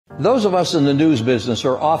Those of us in the news business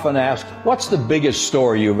are often asked, what's the biggest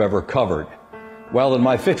story you've ever covered? Well, in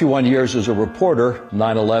my 51 years as a reporter,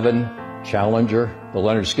 9/11, Challenger, the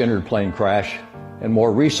Leonard Skinner plane crash, and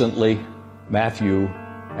more recently, Matthew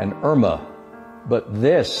and Irma. But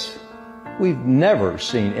this, we've never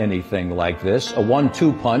seen anything like this, a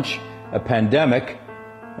 1-2 punch, a pandemic,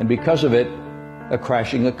 and because of it, a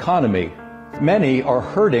crashing economy. Many are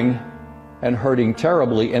hurting and hurting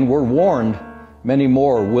terribly, and we're warned many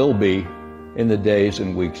more will be in the days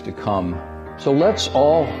and weeks to come. So let's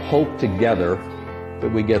all hope together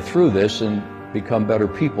that we get through this and become better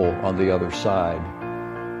people on the other side.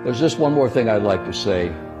 There's just one more thing I'd like to say,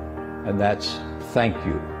 and that's thank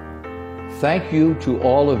you. Thank you to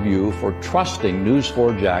all of you for trusting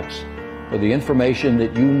News4Jax for the information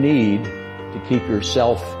that you need to keep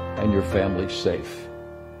yourself and your family safe.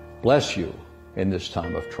 Bless you in this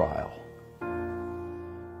time of trial.